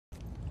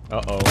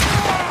Uh-oh.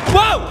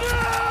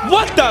 Whoa!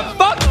 What the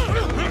fuck?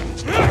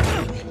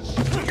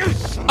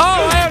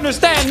 Oh, I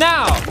understand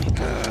now.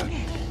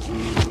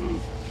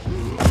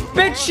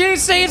 Bitch, she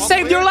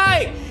saved your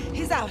life.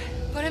 He's out.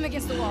 Put him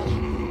against the wall.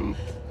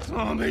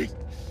 Tommy!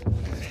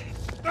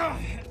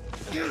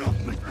 Get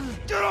off me!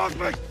 Get off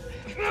me!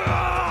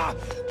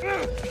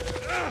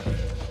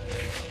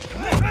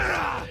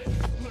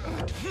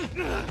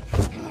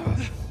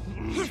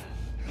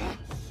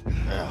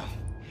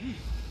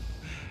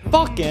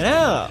 Fucking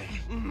hell.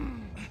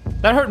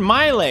 That hurt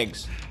my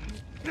legs.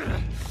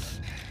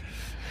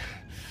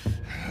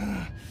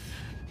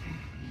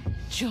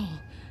 Joel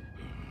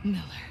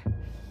Miller.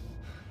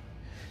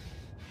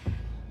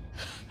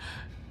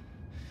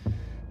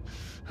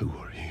 Who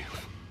are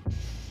you?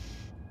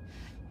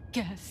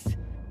 Guess.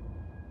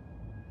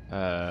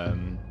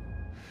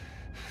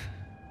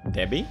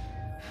 Debbie?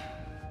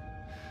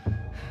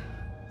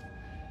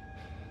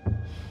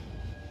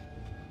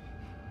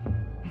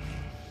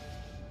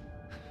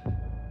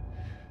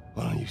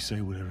 Why don't you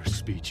say whatever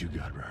speech you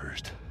got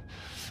rehearsed?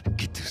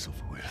 Get this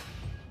over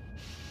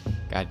with.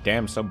 God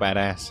damn, so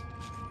badass.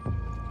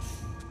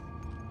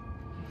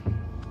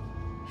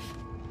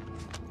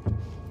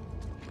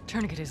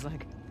 Tourniquet his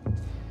leg.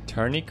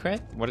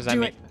 Tourniquet? What does that Do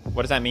mean? it.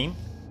 What does that mean?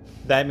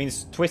 That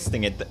means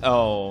twisting it.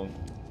 Oh.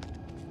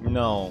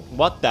 No.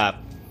 What the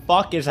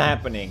fuck is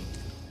happening?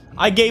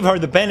 I gave her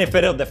the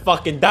benefit of the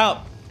fucking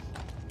doubt.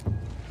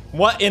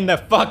 What in the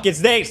fuck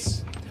is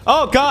this?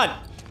 Oh god!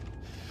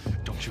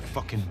 Don't you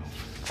fucking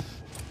move.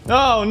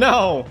 Oh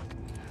no!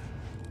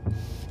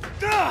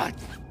 God!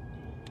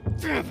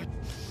 Damn it!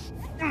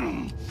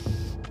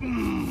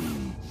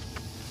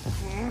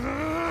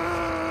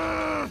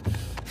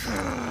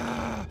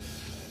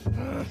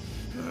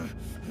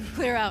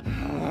 Clear out.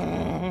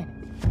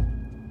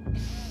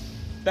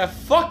 The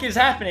fuck is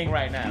happening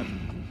right now?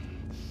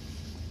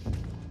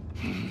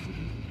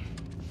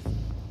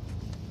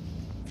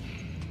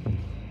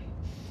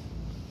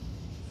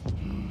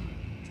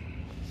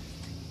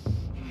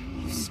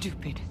 You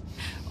stupid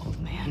old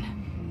man.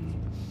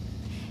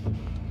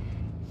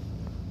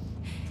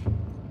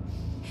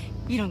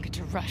 You don't get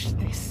to rush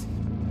this.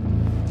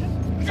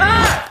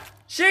 Ah!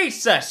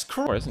 Jesus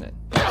Christ, isn't it?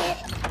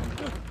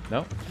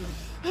 No?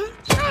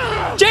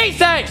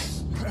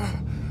 Jesus!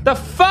 The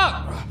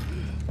fuck?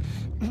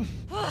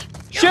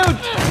 Shoot!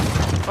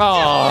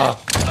 Oh.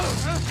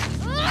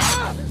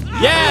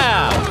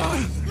 Yeah!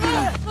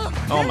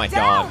 Oh my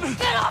god.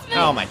 Get off me!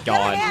 Oh my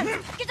god.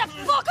 Get the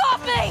fuck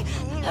off me!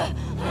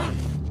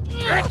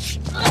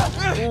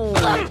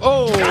 Oh,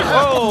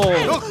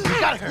 oh! Look, you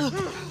got her!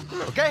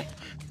 Okay?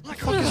 What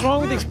the fuck is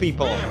wrong with these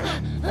people? You're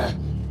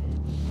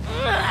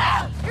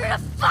gonna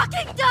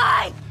fucking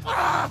die!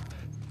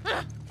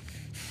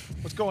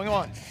 What's going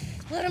on?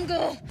 Let him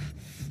go.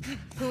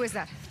 Who is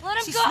that? Let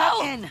him She go!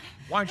 snuck in.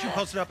 Why aren't you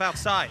posted up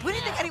outside? We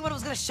didn't think anyone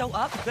was gonna show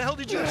up. What the hell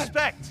did you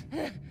expect?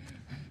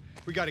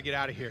 We gotta get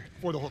out of here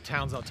before the whole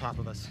town's on top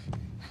of us.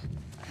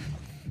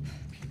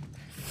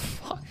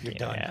 Fuck You're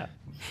done. yeah.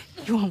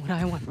 You want what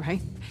I want,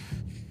 right?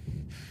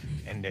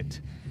 End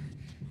it.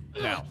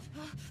 Now.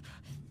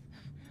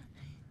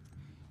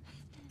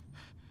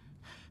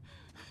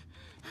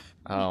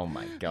 Oh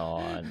my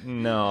god.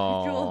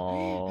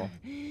 No.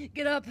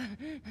 Get up.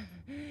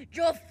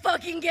 Joel,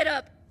 fucking get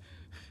up.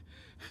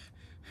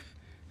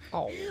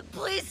 Oh,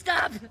 Please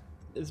stop.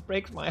 this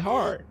breaks my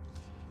heart.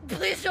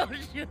 Please don't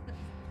do that.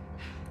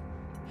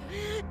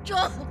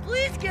 Joel,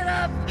 please get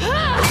up.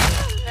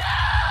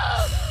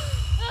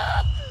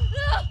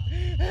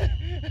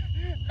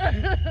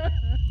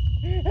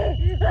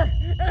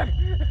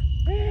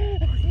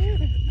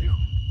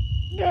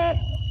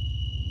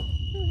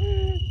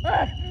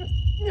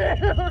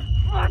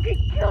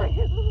 Fucking kill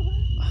you.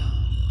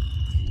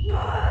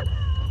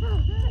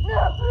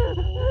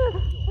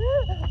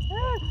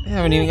 We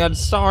haven't even got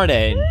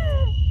started.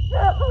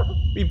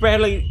 We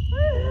barely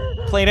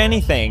played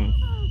anything.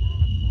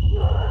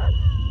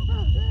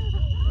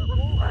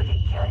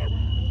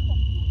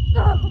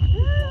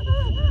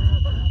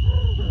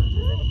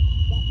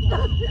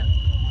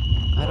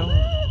 I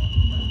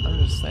don't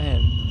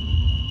understand.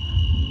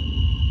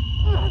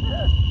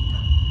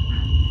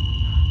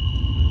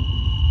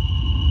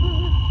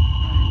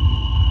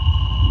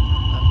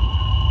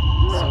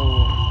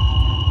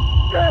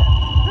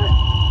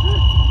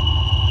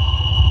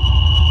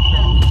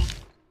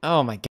 Oh my god.